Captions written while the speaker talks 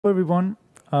Hello everyone,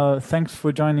 thanks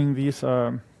for joining this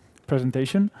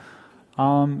presentation.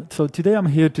 So today I'm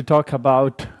here to talk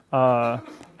about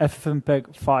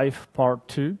FFmpeg-5 Part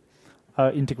 2,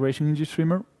 integration in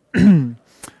GStreamer,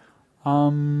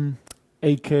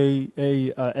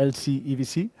 aka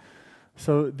LCEVC.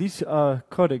 So this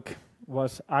codec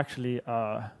was actually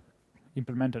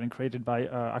implemented and created by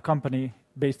a company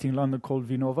based in London called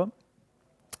Vinova.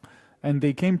 And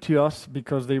they came to us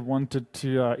because they wanted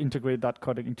to integrate that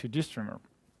codec into GStreamer.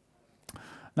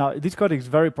 Now, this codec is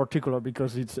very particular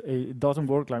because it doesn't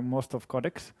work like most of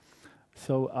codecs.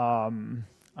 So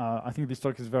I think this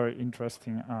talk is very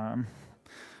interesting.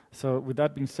 So with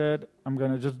that being said, I'm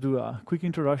going to just do a quick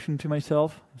introduction to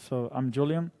myself. So I'm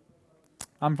Julian.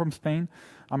 I'm from Spain.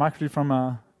 I'm actually from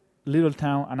a little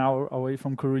town an hour away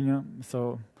from Coruña.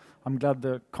 So I'm glad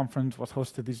the conference was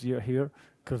hosted this year here,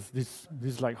 because this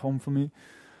is like home for me.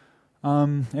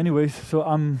 Anyways, so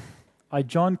I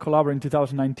joined Collabora in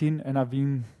 2019, and I've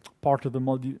been part of the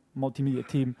multimedia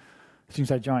team since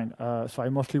I joined. So I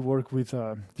mostly work with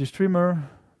GStreamer,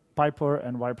 Piper,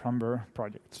 and YPrumber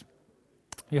projects.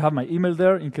 You have my email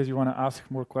there in case you want to ask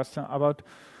more questions about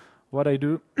what I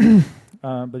do.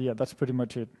 But yeah, that's pretty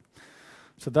much it.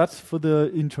 So that's for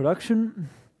the introduction.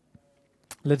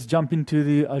 Let's jump into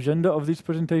the agenda of this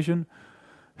presentation.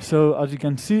 So as you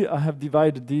can see, I have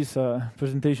divided this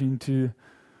presentation into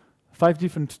 5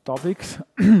 different topics.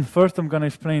 First, I'm going to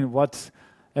explain what's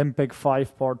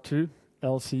MPEG-5 Part 2,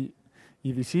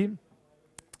 LCEVC.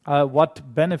 What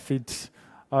benefits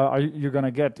are you going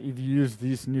to get if you use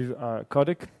this new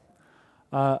codec.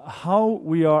 How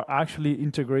we are actually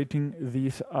integrating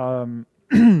this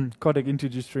codec into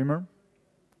GStreamer,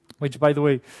 which, by the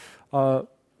way,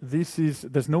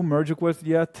 there's no merge request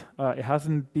yet. It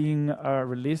hasn't been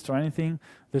released or anything.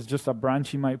 There's just a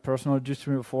branch in my personal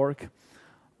GStreamer fork.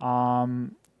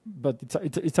 But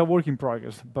it's a work in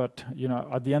progress. But you know,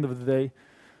 at the end of the day,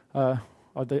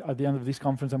 at the end of this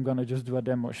conference, I'm gonna just do a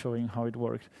demo showing how it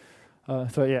works.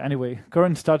 So yeah. Anyway,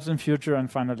 current status and future, and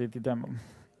finally the demo.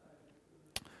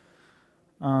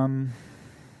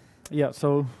 Yeah.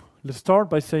 So let's start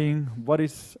by saying what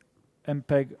is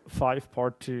MPEG-5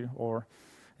 Part 2, or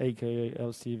aka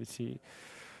LCEVC.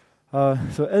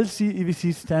 So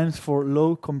LCEVC stands for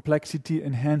Low Complexity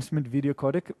Enhancement Video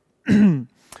Codec.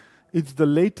 It's the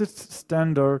latest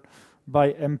standard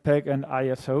by MPEG and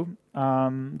ISO.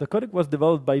 The codec was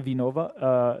developed by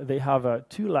Vinova. They have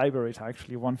 2 libraries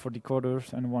actually, one for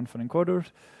decoders and one for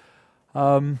encoders.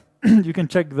 You can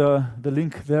check the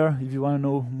link there if you want to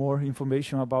know more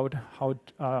information about how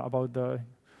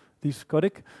this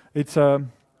codec. It's a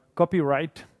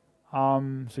copyright.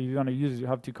 So if you want to use it, you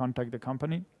have to contact the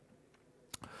company.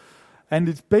 And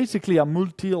it's basically a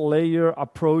multi-layer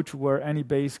approach where any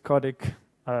base codec,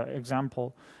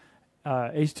 example,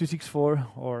 H.264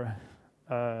 or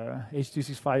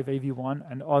H.265 AV1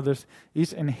 and others,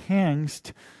 is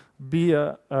enhanced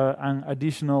via an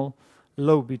additional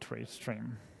low bitrate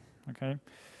stream. Okay.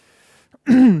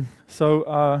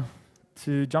 So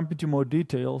to jump into more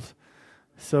details,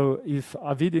 so if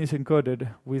a video is encoded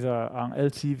with an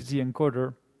LCEVC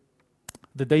encoder,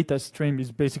 the data stream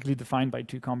is basically defined by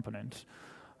 2 components.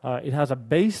 It has a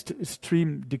based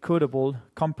stream decodable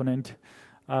component,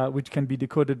 which can be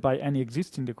decoded by any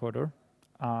existing decoder.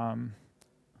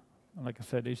 Like I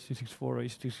said, H.264 or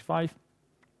H.265.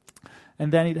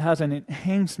 And then it has an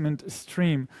enhancement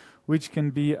stream, which can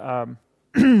be,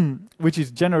 which is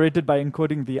generated by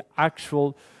encoding the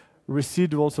actual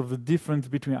residuals of the difference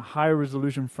between a higher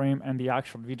resolution frame and the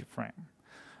actual video frame.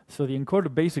 So the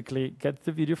encoder basically gets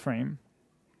the video frame,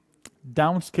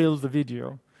 downscales the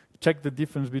video, check the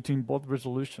difference between both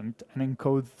resolutions, and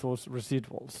encodes those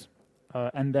residuals,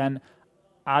 and then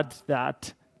adds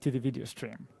that to the video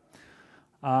stream.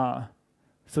 So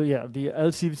yeah, the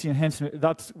LCEVC enhancement,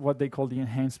 that's what they call the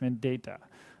enhancement data.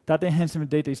 That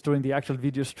enhancement data is storing the actual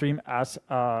video stream as,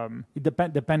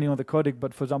 depending on the codec,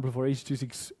 but for example, for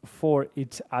H.264,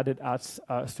 it's added as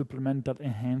supplemental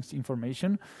enhanced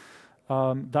information.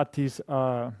 That is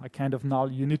a kind of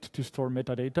null unit to store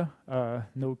metadata,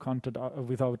 no content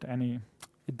without any,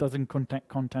 it doesn't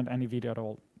contain any video at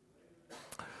all.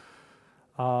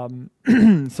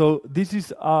 So this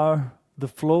is the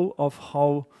flow of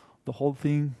how the whole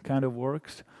thing kind of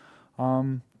works.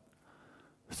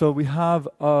 So we have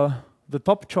the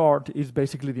top chart is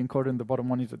basically the encoder, and the bottom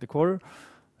one is the decoder.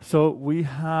 So we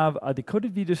have a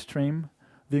decoded video stream.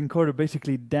 The encoder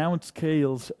basically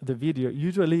downscales the video.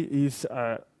 Usually is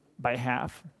by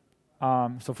half.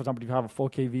 So for example, if you have a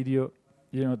 4K video,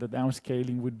 you know the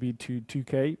downscaling would be to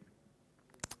 2K.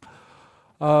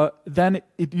 Then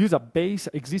it uses a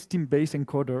existing base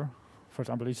encoder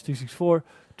for example, H.264,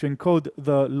 to encode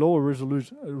the lower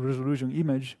resolution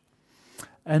image.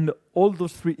 And all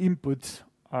those three inputs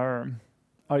are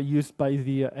used by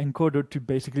the encoder to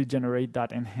basically generate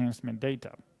that enhancement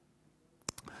data.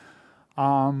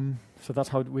 So that's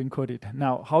how we encode it.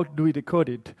 Now, how do we decode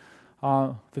it?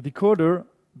 The decoder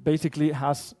basically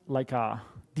has like a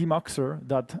demuxer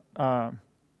that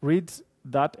reads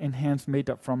that enhanced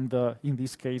meta from the, in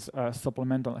this case,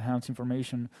 supplemental enhanced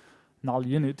information null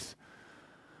units,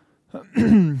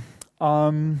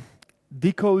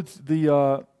 decodes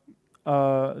the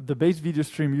base video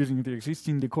stream using the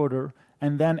existing decoder,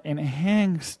 and then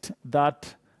enhanced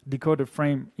that decoder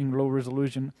frame in low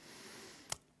resolution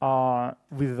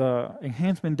with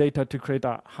enhancement data to create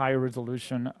a high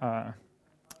resolution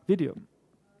video.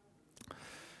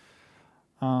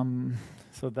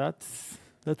 So that's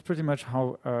pretty much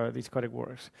how this codec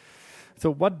works. So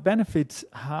what benefits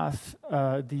has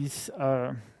this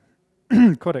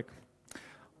codec?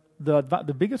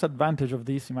 The biggest advantage of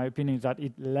this, in my opinion, is that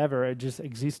it leverages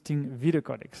existing video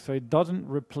codecs. So it doesn't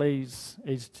replace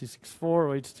H.264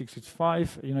 or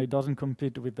H.265. It doesn't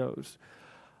compete with those.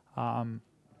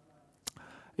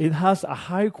 It has a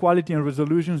high quality and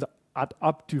resolutions at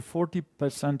up to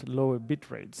 40% lower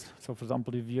bit rates. So for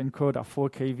example, if you encode a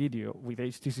 4K video with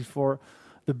H.264,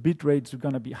 the bit rates are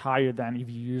going to be higher than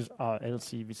if you use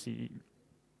LCEVC.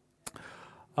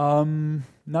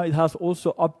 Now it has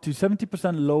also up to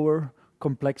 70% lower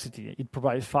complexity. It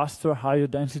provides faster, higher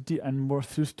density, and more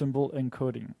sustainable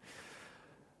encoding.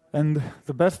 And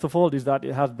the best of all is that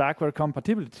it has backward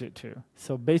compatibility too.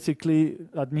 So basically,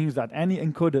 that means that any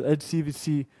encoded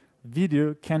LCEVC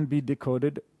video can be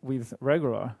decoded with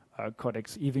regular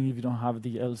codecs, even if you don't have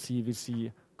the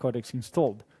LCEVC codecs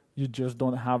installed. You just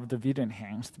don't have the video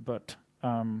enhanced, but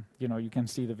you can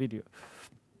see the video.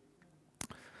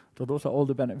 So those are all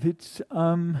the benefits.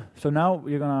 So now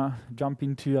we're gonna jump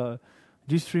into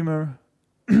GStreamer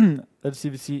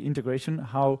LCEVC integration.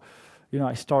 How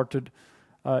I started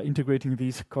integrating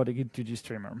this codec into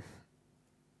GStreamer.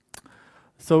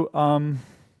 So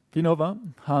Vinova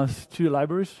has two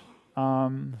libraries.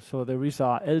 So there is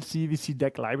a LCEVC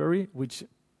deck library, which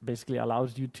basically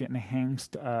allows you to enhance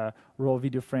raw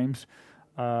video frames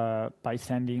by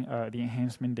sending the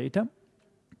enhancement data.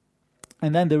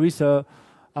 And then there is a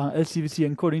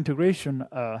LCEVC encode integration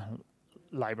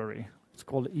library. It's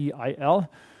called EIL.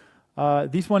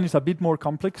 This one is a bit more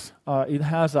complex. It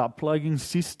has a plugin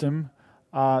system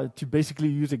to basically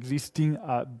use existing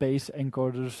base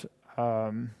encoders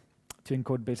to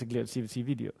encode basically LCEVC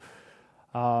video.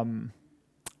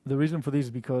 The reason for this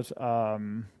is because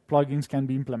plugins can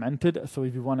be implemented. So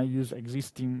if you want to use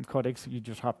existing codecs, you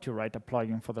just have to write a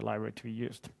plugin for the library to be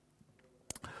used.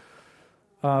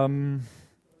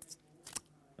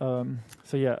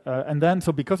 So yeah, and then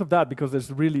so because of that, because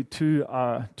there's really two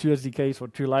SDKs or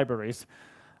two libraries,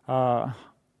 the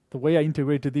way I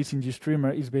integrated this in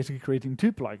GStreamer is basically creating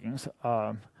two plugins.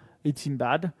 It's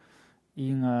embed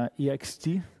in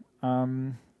EXT.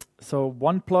 So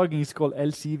one plugin is called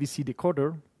LCEVC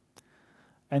Decoder,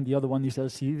 and the other one is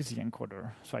LCEVC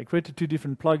Encoder. So I created two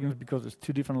different plugins because there's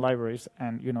two different libraries,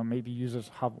 and maybe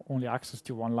users have only access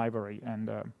to one library,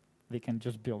 and they can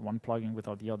just build one plugin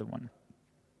without the other one.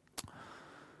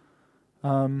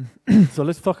 So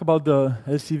let's talk about the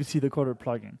LCEVC Decoder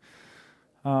plugin.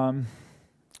 How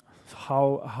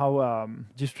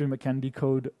GStreamer can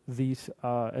decode this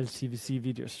LCEVC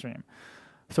video stream.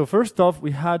 So first off, we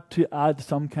had to add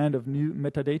some kind of new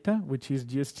metadata, which is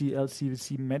GST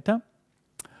LCEVC meta,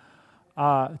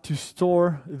 to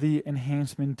store the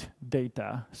enhancement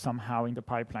data somehow in the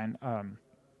pipeline.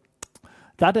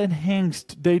 That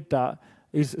enhanced data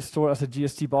is stored as a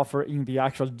GST buffer in the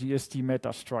actual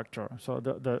GstMeta structure. So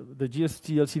the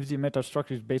GST LCEVC meta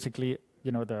structure is basically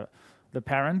the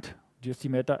parent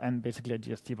GstMeta and basically a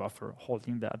GST buffer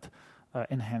holding that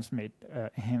enhancement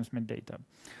data.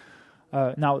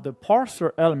 Now the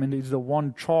parser element is the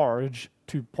one charged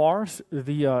to parse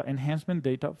the enhancement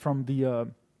data from the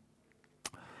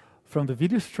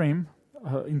video stream.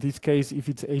 In this case, if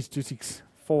it's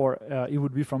H.264, it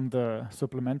would be from the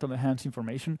supplemental enhanced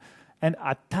information, and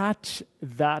attach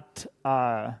that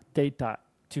data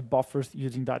to buffers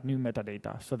using that new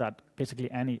metadata, so that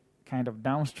basically any kind of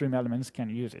downstream elements can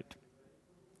use it.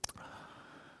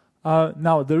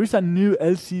 Now there is a new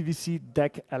LCEVC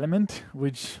deck element,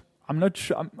 which I'm not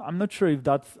sure if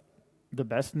that's the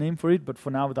best name for it, but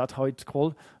for now that's how it's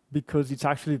called, because it's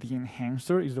actually the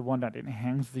enhancer, is the one that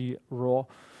enhances the raw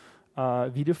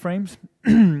video frames.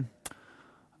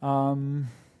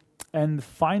 And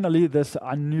finally, there's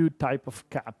a new type of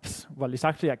caps. Well, it's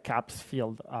actually a caps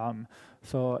field. And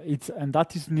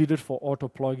that is needed for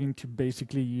autoplugging to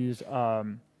basically use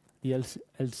the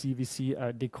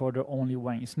LCEVC decoder only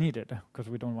when it's needed, because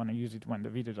we don't want to use it when the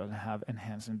video doesn't have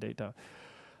enhancement data.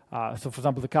 So for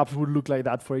example, the caps would look like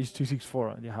that for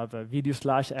H.264. You have a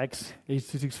video/x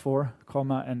H.264,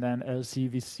 comma, and then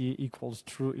LCEVC equals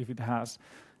true if it has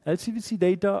LCEVC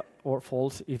data, or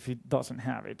false if it doesn't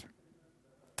have it.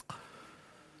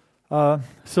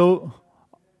 So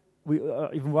we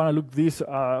if we want to look this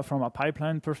from a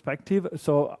pipeline perspective,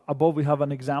 so above we have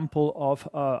an example of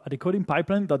a decoding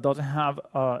pipeline that doesn't have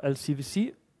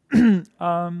LCEVC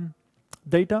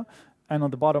data, and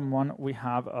on the bottom one we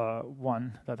have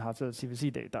one that has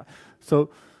LCEVC data. So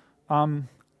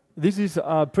this is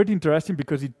pretty interesting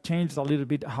because it changed a little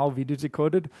bit how video is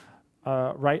decoded.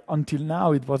 Right until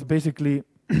now, it was basically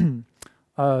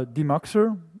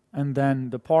demuxer, and then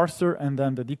the parser, and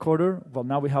then the decoder. Well,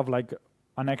 now we have like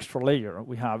an extra layer.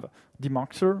 We have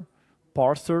demuxer,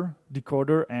 parser,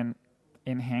 decoder, and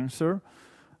enhancer.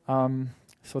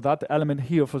 So that element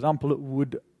here, for example,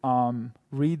 would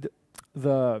read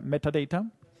the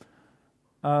metadata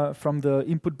from the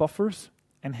input buffers,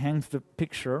 enhance the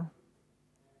picture,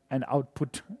 and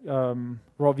output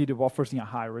raw video buffers in a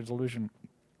high resolution.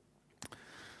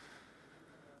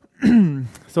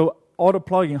 So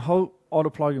autoplugging, how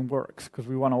autoplugging works, because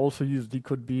we want to also use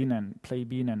decode bin and play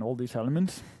bin and all these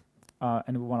elements,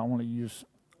 and we want to only use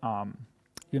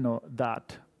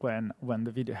that when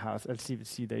the video has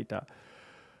LCEVC data.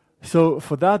 So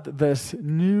for that, there's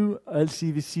new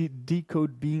LCEVC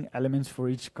decode bin elements for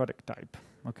each codec type.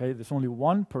 Okay, there's only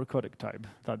one per codec type.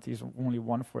 That is only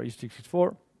one for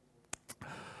H.264,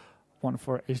 one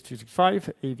for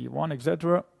H.265, AV1,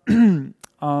 etc.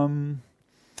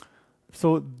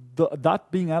 So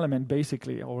that being element,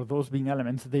 basically, or those being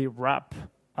elements, they wrap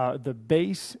the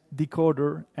base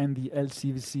decoder and the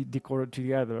LCEVC decoder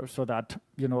together, so that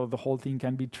the whole thing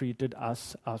can be treated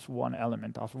as one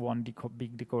element, as one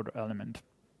big decoder element.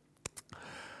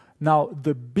 Now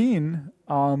the bin,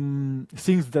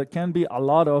 since there can be a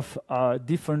lot of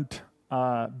different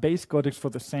base codecs for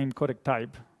the same codec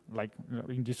type, like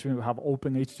in GStreamer we have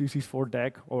Open H.264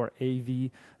 DEC or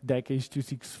AV DEC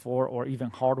H.264, or even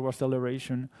hardware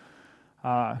acceleration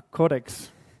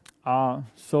codecs.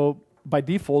 So by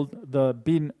default, the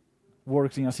bin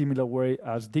works in a similar way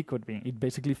as decode bin. It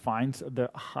basically finds the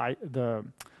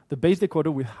base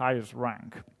decoder with highest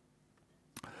rank.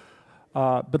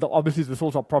 But obviously, there's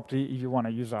also a property if you want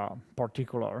to use a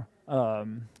particular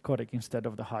codec instead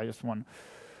of the highest one.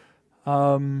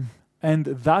 And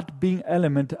that bin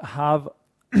element have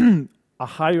a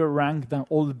higher rank than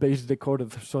all the base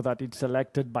decoders, so that it's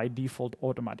selected by default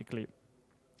automatically.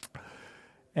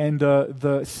 And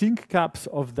the sync caps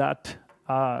of that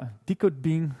decode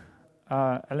bin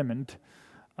element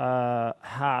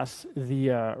has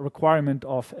the requirement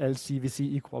of LCEVC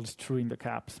equals true in the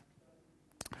caps.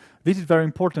 This is very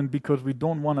important because we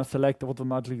don't want to select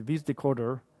automatically this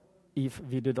decoder if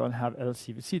video don't have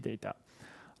LCEVC data.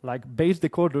 Like base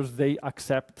decoders, they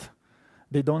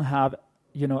don't have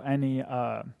any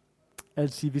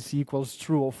LCEVC equals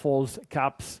true or false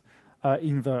caps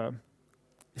in the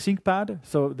sync pad,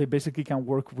 so they basically can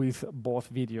work with both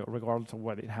video regardless of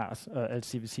whether it has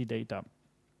LCEVC data.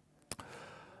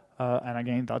 And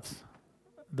again, that's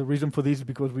the reason for this,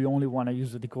 because we only want to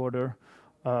use the decoder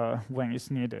when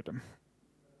it's needed.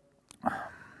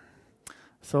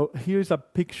 So here's a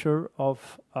picture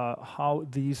of how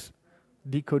these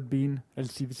decode bin,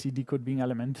 LCEVC decode bin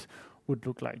elements would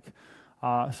look like.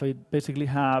 So it basically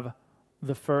have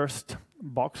the first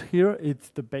box here. It's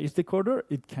the base decoder.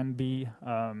 It can be,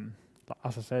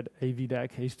 as I said, AV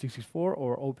DEC H.264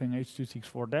 or Open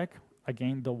H.264 DEC.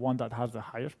 Again, the one that has the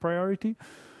highest priority.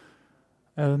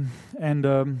 Then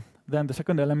the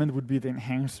second element would be the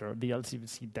enhancer, the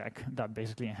LCEVC DEC, that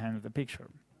basically enhances the picture.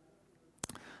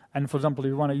 And for example, if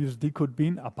you want to use decode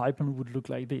bin, a pipeline would look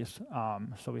like this.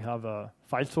 So we have a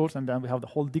file source, and then we have the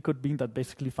whole decode bin that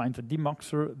basically finds the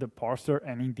demuxer, the parser,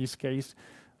 and in this case,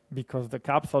 because the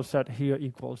caps are set here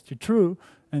equals to true,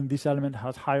 and this element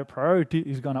has higher priority,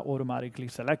 is going to automatically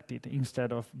select it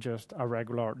instead of just a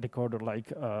regular decoder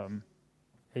like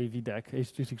AV DEC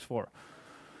H.264.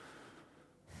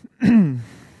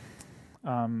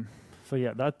 So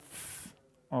yeah, that's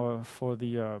for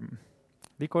the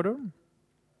decoder.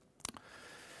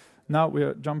 Now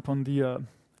we'll jump on the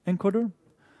encoder.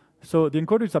 So the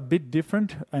encoder is a bit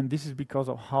different, and this is because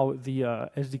of how the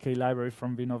SDK library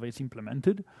from Vinova is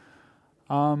implemented.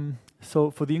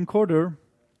 So for the encoder,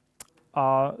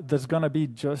 there's going to be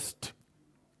just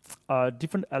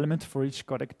different elements for each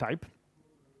codec type.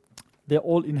 They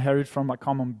all inherit from a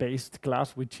common based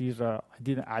class, which is, I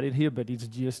didn't add it here, but it's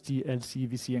GST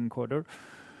LCEVC encoder.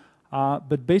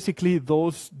 But basically,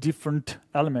 those different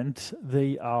elements,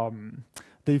 they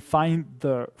find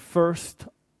the first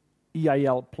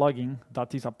EIL plugin,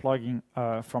 that is a plugin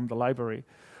from the library,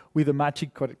 with a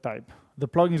matching codec type. The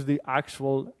plugin is the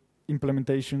actual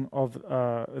implementation of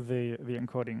the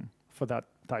encoding for that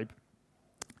type.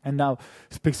 And now,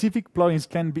 specific plugins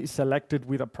can be selected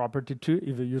with a property too,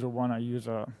 if the user want to use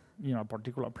a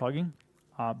particular plugin.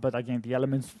 But again, the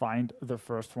elements find the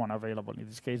first one available in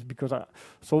this case, because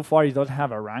so far it doesn't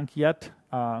have a rank yet.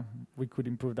 We could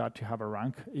improve that to have a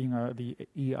rank in the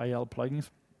EIL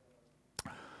plugins.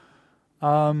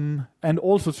 And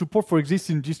also, support for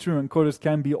existing GStreamer encoders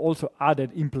can be also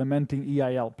added implementing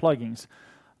EIL plugins.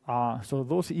 So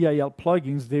those EIL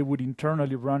plugins, they would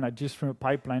internally run a GStreamer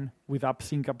pipeline with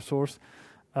AppSync AppSource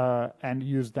and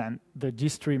use then the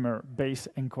GStreamer base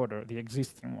encoder, the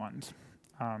existing ones.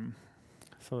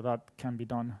 So that can be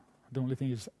done. The only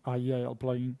thing is a EIL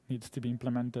plugin needs to be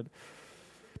implemented.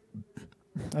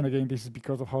 And again, this is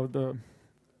because of how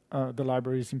the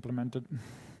library is implemented.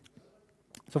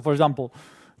 So for example,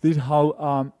 this is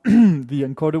how the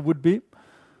encoder would be.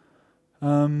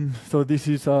 So this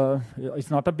is, it's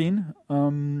not a bin.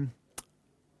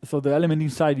 So the element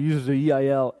inside uses the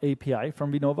EIL API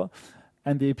from Vinova,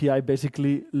 and the API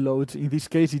basically loads, in this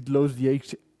case, it loads the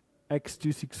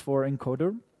X264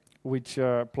 encoder, which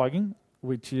plugin,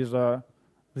 which is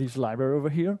this library over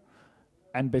here,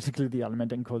 and basically the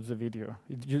element encodes the video.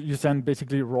 You send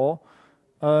basically raw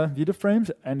video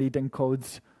frames, and it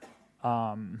encodes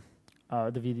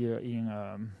the video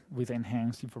in with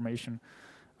enhanced information.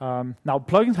 Now,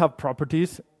 plugins have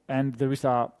properties, and there is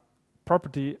a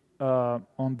property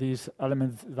on these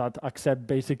elements that accept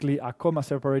basically a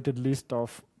comma-separated list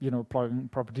of plugin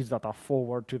properties that are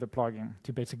forward to the plugin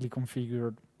to basically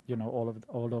configure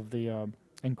all of the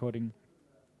encoding.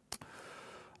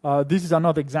 This is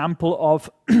another example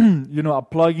of a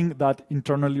plugin that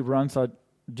internally runs a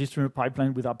GStreamer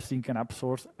pipeline with AppSync and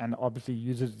AppSource, and obviously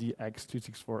uses the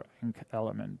X264 enc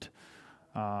element,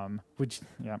 which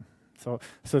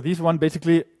So this one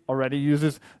basically already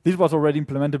uses, this was already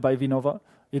implemented by Vinova.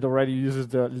 It already uses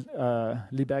the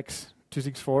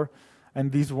libx264,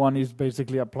 and this one is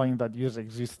basically a plugin that uses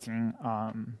existing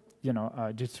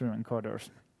GStreamer encoders,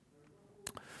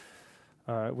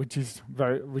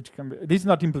 this is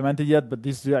not implemented yet, but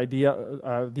this is the idea.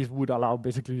 This would allow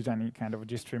basically use any kind of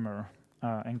GStreamer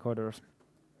encoders.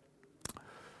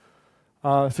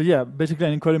 So yeah, basically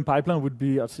an encoding pipeline would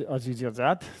be as easy as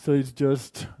that. So it's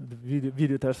just the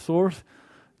video test source,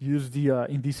 use the,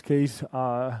 in this case,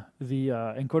 the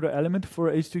encoder element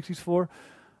for H264.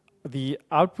 The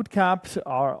output caps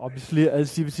are obviously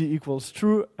LCEVC equals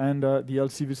true, and the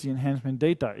LCEVC enhancement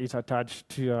data is attached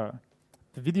to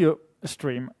the video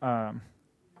stream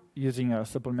using a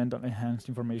supplemental enhanced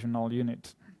information null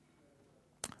unit.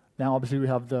 Now obviously we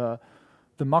have the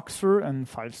muxer and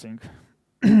file sync.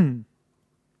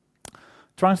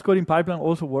 Transcoding pipeline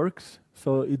also works,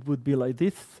 so it would be like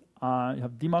this. You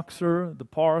have demuxer, the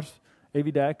parse,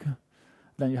 AVDEC,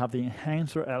 then you have the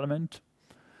enhancer element,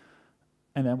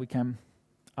 and then we can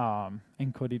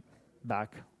encode it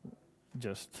back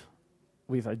just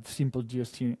with a simple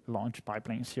GST launch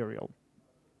pipeline serial.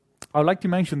 I would like to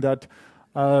mention that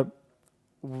one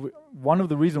of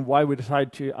the reasons why we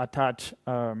decided to attach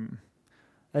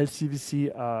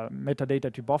LCEVC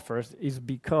metadata to buffers is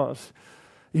because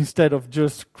instead of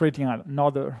just creating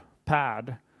another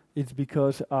pad, it's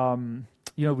because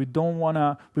we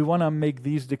wanna make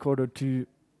this decoder to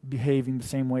behave in the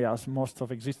same way as most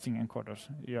of existing encoders,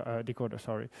 decoders.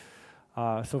 Sorry.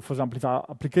 So, for example, if our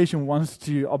application wants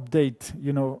to update,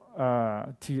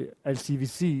 to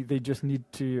LCEVC, they just need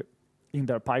to, in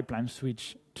their pipeline,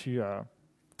 switch to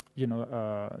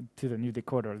the new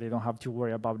decoder. They don't have to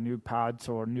worry about new pads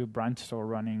or new branches or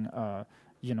running,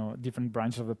 different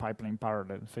branches of the pipeline in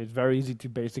parallel. So it's very easy to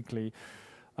basically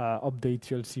update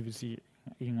to LCEVC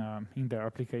in their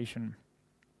application.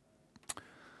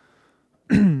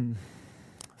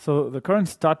 So the current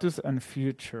status and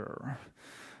future.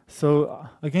 So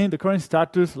again, the current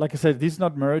status, like I said, this is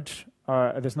not merge.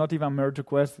 There's not even a merge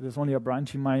request. There's only a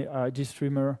branch in my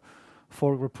GStreamer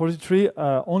fork repository.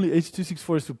 Only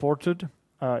H264 is supported.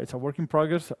 It's a work in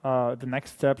progress. The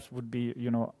next steps would be,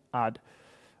 add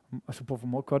support for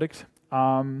more codecs.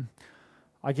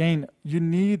 Again, you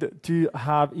need to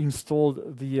have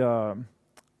installed the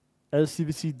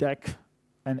LCEVC deck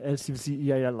and LCEVC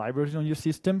EIL libraries on your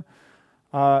system.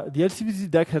 The LCEVC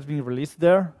deck has been released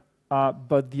there,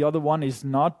 but the other one is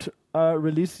not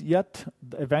released yet.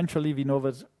 Eventually,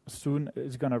 Vinova soon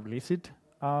is going to release it.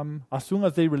 As soon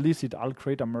as they release it, I'll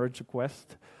create a merge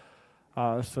request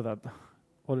so that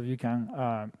all of you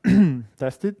can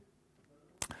test it.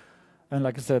 And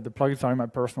like I said, the plugins are in my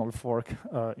personal fork.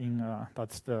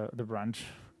 That's the branch.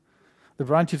 The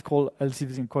branch is called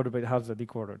LCEVC encoder, but it has a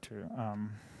decoder too.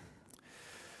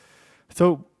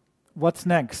 So what's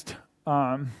next?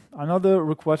 Another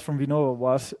request from Vinova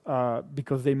was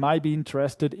because they might be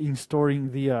interested in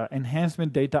storing the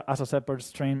enhancement data as a separate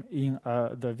stream in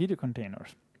the video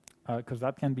containers, because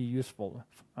that can be useful.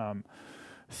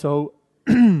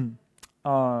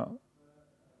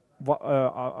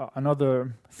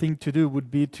 Another thing to do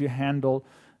would be to handle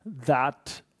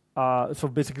that. So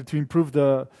basically, to improve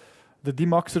the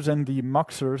demuxers and the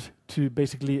muxers to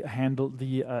basically handle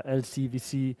the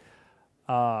LCEVC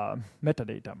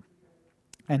metadata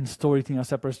and store it in a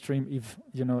separate stream if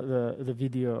the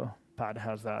video pad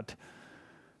has that.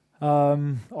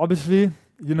 Obviously,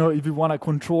 if you want to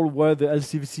control where the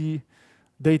LCEVC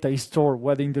data is stored,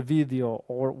 whether in the video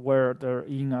or where they're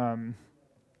in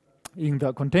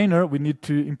the container, we need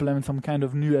to implement some kind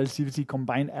of new LCEVC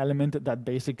combined element that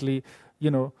basically,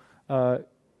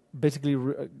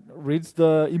 reads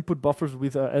the input buffers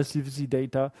with LCEVC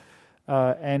data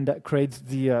and creates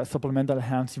the supplemental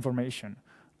enhanced information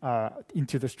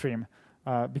into the stream,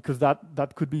 because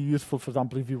that could be useful. For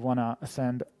example, if you want to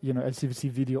send LCEVC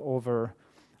video over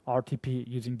RTP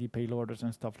using the payloaders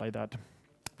and stuff like that,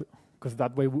 because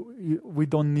that way we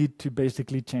don't need to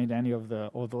basically change any of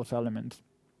those elements.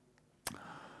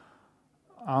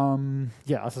 As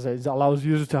I said, it allows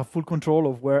users to have full control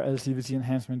of where LCEVC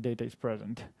enhancement data is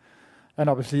present, and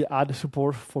obviously add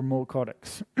support for more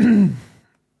codecs.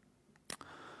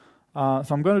 So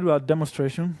I'm going to do a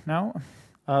demonstration now.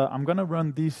 I'm going to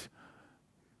run these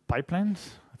pipelines.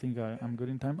 I think I'm good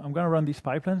in time. I'm going to run these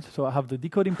pipelines. So I have the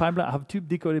decoding pipeline. I have two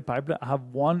decoded pipelines. I have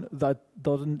one that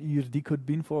doesn't use decode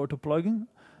bin for autoplugging,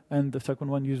 and the second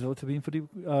one uses autobin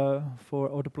for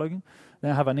autoplugging.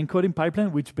 Then I have an encoding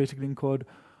pipeline, which basically encodes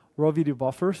raw video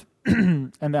buffers.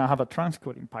 And then I have a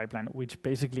transcoding pipeline, which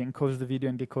basically encodes the video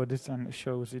and decodes it and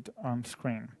shows it on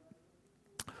screen.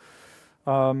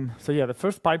 The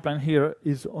first pipeline here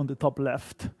is on the top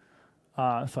left.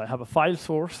 So I have a file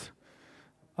source.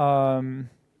 I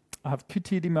have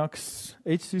Qt demux,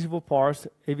 H264 parse,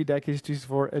 AVDEC,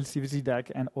 H264, LCEVC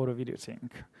DEC, and auto video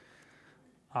sync.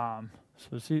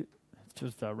 So see, it's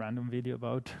just a random video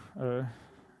about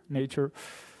nature.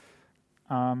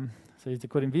 So it's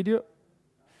decoding video.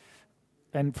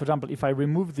 And for example, if I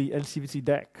remove the LCEVC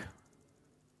DEC,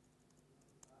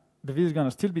 the video is going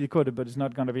to still be decoded, but it's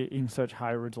not going to be in such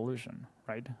high resolution,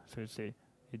 right? So you see,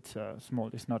 it's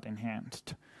small, it's not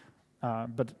enhanced.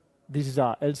 But this is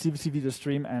a LCEVC video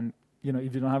stream, and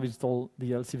if you don't have installed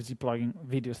the LCEVC plugin,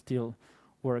 video still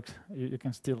works. You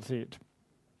can still see it.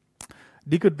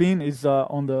 Decode bin is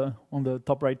on the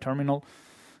top right terminal.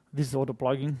 This is auto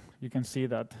plugging. You can see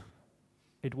that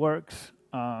it works.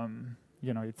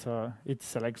 It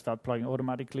selects that plugin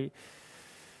automatically.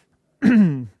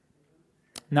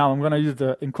 Now I'm going to use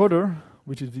the encoder,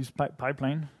 which is this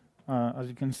pipeline. As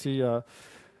you can see,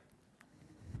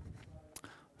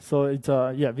 so it's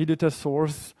video test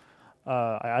source.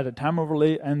 I added time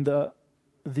overlay, and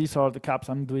these are the caps.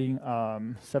 I'm doing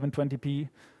 720p,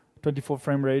 24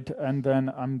 frame rate, and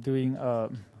then I'm doing the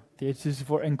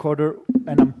H264 encoder,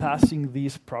 and I'm passing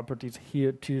these properties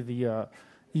here to the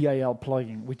EIL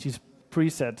plugin, which is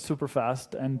preset super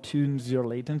fast and tuned zero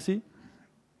latency.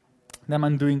 Then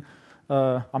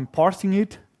I'm parsing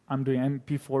it. I'm doing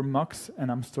MP4 mux,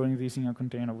 and I'm storing this in a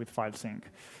container with file sync.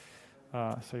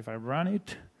 So if I run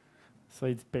it, so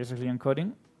it's basically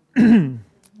encoding. So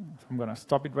I'm going to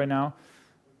stop it right now.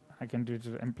 I can do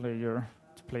the M player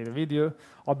to play the video.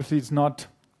 Obviously, it's not.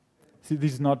 See,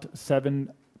 this is not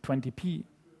 720p.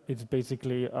 It's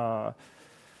basically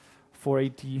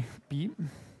 480p,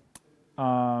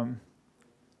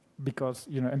 because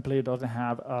M player doesn't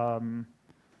have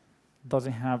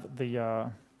the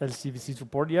LCEVC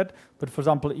support yet. But for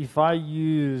example, if I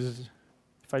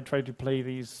try to play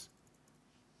these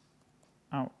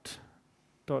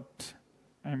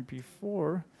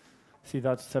out.mp4, see,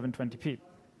 that's 720p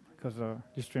because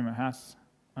Gstreamer has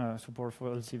support for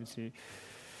LCEVC.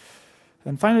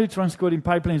 And finally, transcoding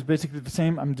pipeline is basically the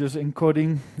same. I'm just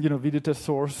encoding, video test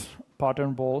source,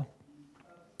 pattern ball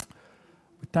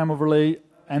with time overlay,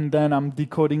 and then I'm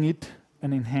decoding it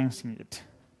and enhancing it.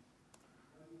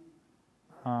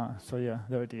 So yeah,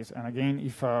 there it is. And again,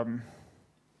 if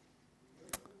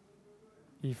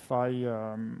I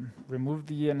remove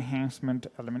the enhancement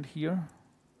element here,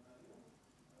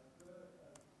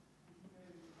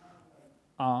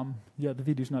 Yeah, the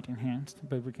video is not enhanced,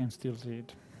 but we can still see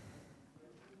it.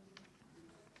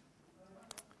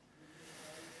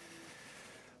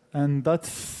 And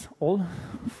that's all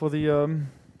for the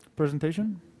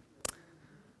presentation.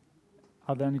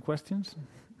 Are there any questions?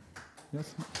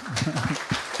 Yes?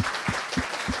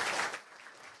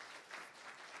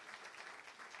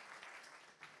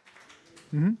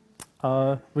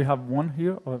 We have one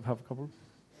here, or we have a couple.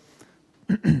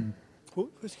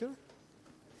 Who's here?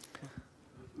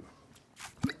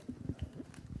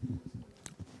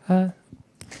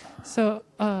 So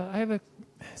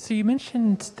you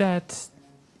mentioned that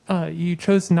you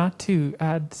chose not to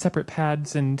add separate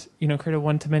pads and create a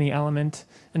one-to-many element,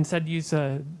 instead use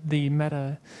the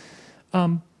meta,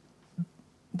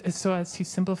 so as to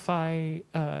simplify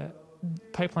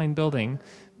pipeline building.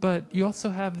 But you also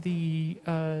have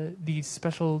these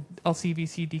special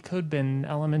LCEVC decode bin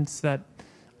elements that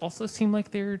also seem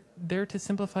like they're there to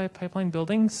simplify pipeline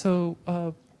building. So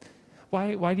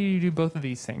why do you do both of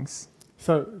these things?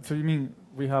 So you mean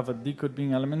we have a decode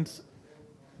bin elements?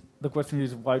 The question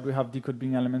is, why do we have decode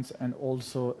bin elements and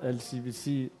also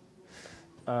LCEVC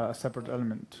a separate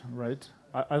element, right?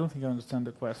 I don't think I understand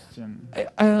the question.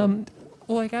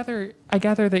 Well, I gather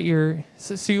that you're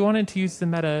so you wanted to use the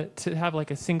meta to have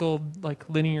like a single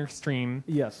linear stream,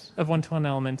 yes, of one-to-one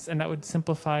elements, and that would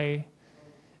simplify,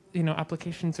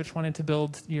 applications which wanted to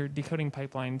build your decoding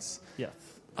pipelines. Yes.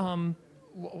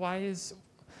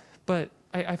 But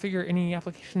I figure any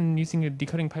application using a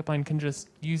decoding pipeline can just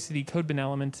use the decode bin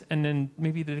element, and then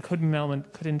maybe the decode bin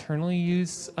element could internally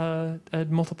use a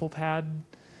multiple pad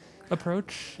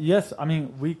approach. Yes, I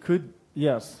mean we could.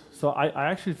 Yes. So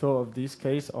I actually thought of this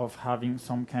case of having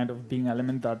some kind of bin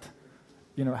element that,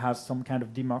 has some kind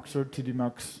of demuxer to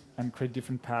demux and create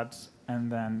different pads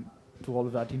and then do all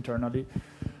of that internally.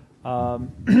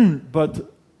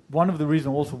 But one of the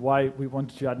reasons also why we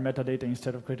wanted to add metadata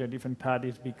instead of creating a different pad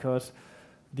is because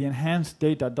the enhanced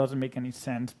data doesn't make any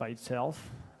sense by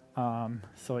itself.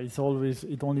 So it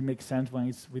only makes sense when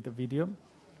it's with a video.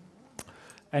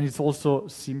 And it's also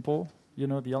simple,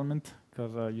 the element,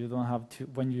 because you don't have to,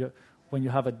 when you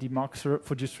have a demuxer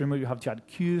for GStreamer, you have to add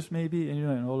queues maybe,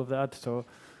 and all of that. So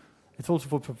it's also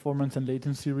for performance and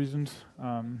latency reasons.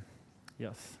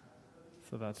 Yes,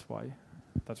 so that's why.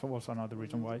 That's also another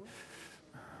reason why.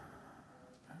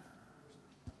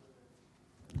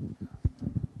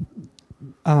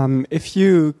 If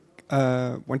you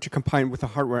want to combine with a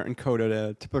hardware encoder,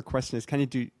 the typical question is, can you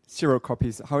do 0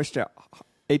 copies? How is the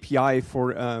API for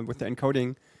with the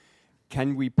encoding?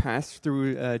 Can we pass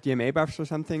through DMA buffs or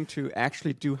something to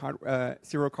actually do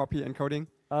 0 copy encoding?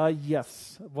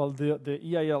 Yes. Well, the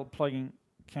EIL plugin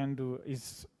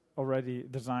is already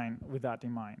designed with that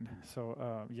in mind.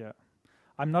 So yeah,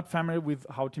 I'm not familiar with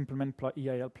how to implement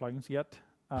EIL plugins yet,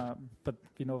 but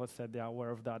Vinova said they are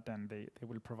aware of that, and they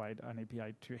will provide an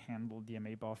API to handle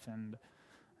DMA buff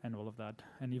and all of that,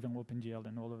 and even OpenGL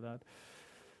and all of that.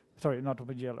 Sorry, not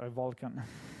OpenGL, Vulkan.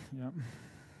 Yeah.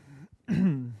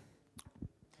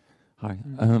 Hi.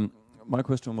 My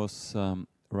question was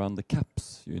around the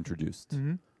caps you introduced.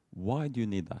 Why do you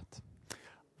need that?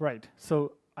 Right.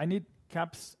 So I need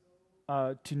caps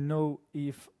to know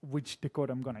which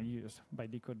decoder I'm going to use by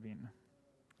decode bin.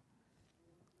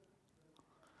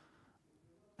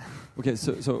 Okay,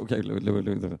 so okay,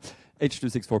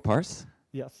 H.264 parse.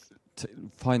 Yes.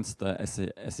 Finds the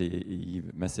SE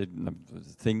message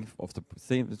thing of the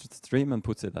same stream and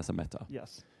puts it as a meta.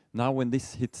 Yes. Now, when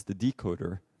this hits the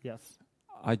decoder, yes,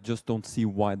 I just don't see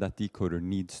why that decoder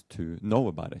needs to know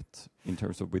about it in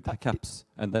terms of with the caps.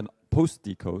 And then post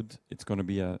decode, it's going to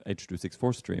be a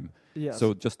H.264 stream. Yes.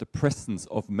 So just the presence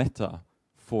of meta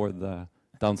for the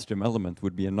downstream element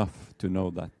would be enough to know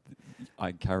that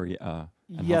I carry a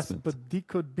yes, but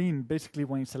decode bin, basically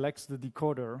when it selects the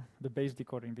decoder, the base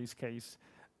decoder in this case,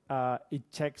 it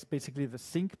checks basically the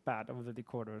sync pad of the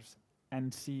decoders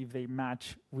and see if they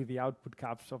match with the output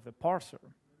caps of the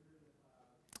parser.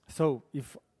 So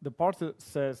if the parser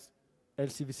says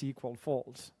LCEVC equal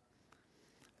false,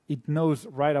 it knows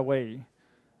right away,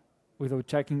 without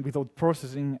checking, without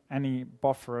processing any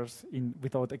buffers,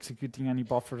 without executing any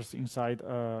buffers inside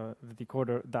the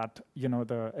decoder, that the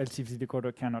LCEVC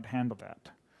decoder cannot handle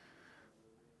that,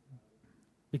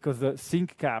 because the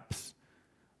sync caps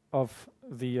of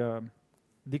the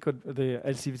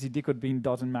LCEVC decode bin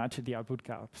doesn't match the output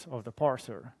caps of the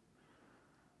parser.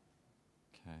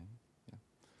 Okay.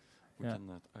 Yeah.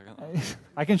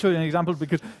 I can show you an example,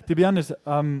 because to be honest,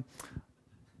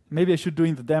 maybe I should do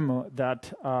in the demo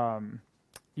that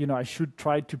I should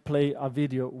try to play a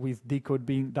video with decode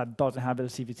bin that doesn't have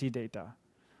LCEVC data,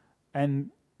 and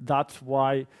that's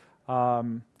why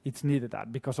it's needed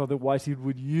that, because otherwise it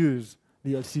would use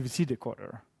the LCEVC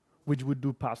decoder, which would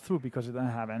do pass-through because it doesn't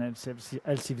have an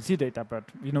LCEVC data. But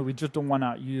we just don't want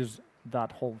to use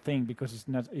that whole thing because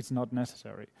it's not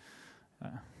necessary.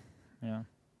 Yeah.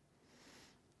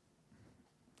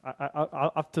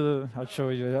 I'll show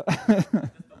you.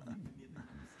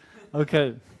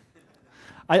 Okay.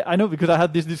 I know, because I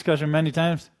had this discussion many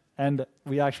times, and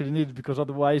we actually need it, because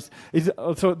otherwise, it's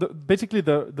also basically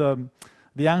the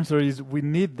answer is we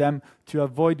need them to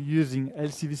avoid using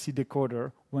LCEVC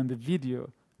decoder when the video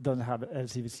doesn't have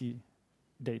LCEVC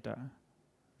data.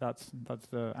 That's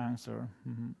the answer.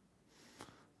 Mm-hmm.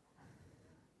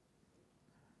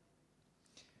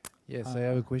 Yes, I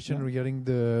have a question regarding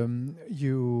the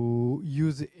you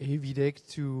use AVDEC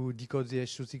to decode the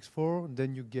H.264,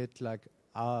 then you get like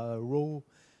a raw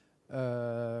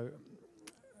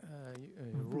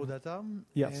raw data.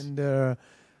 Yes. And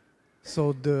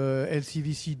so the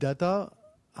LCEVC data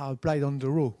are applied on the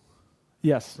raw.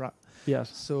 Yes. Right. Yes.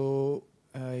 So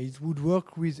it would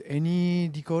work with any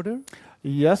decoder?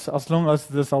 Yes, as long as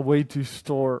there's a way to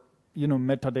store,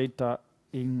 metadata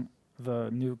in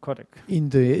the new codec. In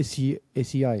the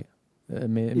SEI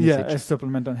message? Yeah,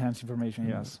 supplement enhanced information,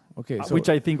 yes. Okay. So Which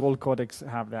I think all codecs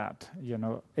have that.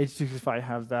 H.265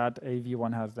 has that,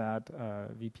 AV1 has that,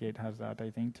 VP8 has that,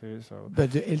 I think, too. So.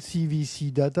 But the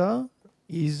LCEVC data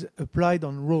is applied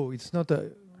on RAW. It's not a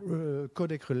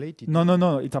codec related.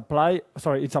 No. It's applied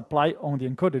on the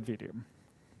encoded video.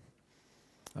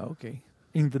 Okay.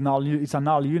 In the null, it's a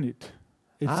null unit.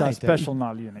 It's a special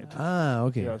null unit.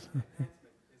 Okay. Yes.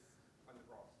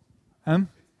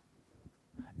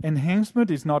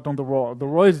 Enhancement is not on the raw. The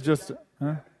raw is just. The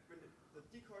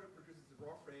decoder produces the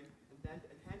raw frame, and then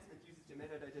enhancement uses the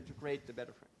metadata to create the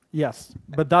better frame. Yes,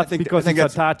 but that's because it's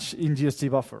attached in GST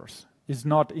buffers. It's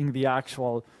not in the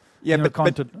actual.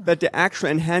 But the actual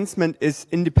enhancement is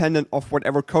independent of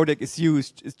whatever codec is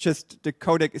used. It's just the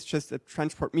codec is just a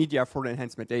transport media for the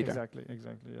enhancement data. Exactly.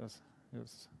 Yes.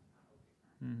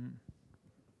 Mm-hmm.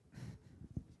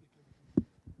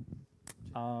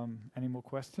 Any more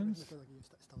questions?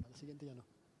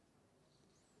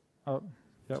 Oh,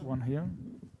 yeah, one here.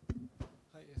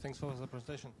 Hi, thanks for the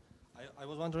presentation. I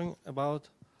was wondering about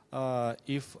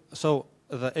if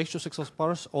the H.264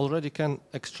 parse already can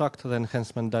extract the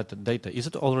enhancement data. Is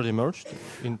it already merged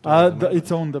into?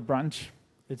 It's on the branch.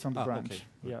 It's on the branch. Okay.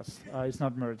 Yes, it's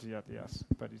not merged yet. Yes,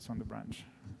 but it's on the branch.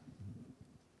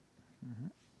 Mm-hmm.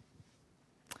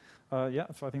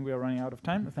 So I think we are running out of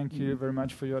time. Thank you very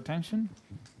much for your attention.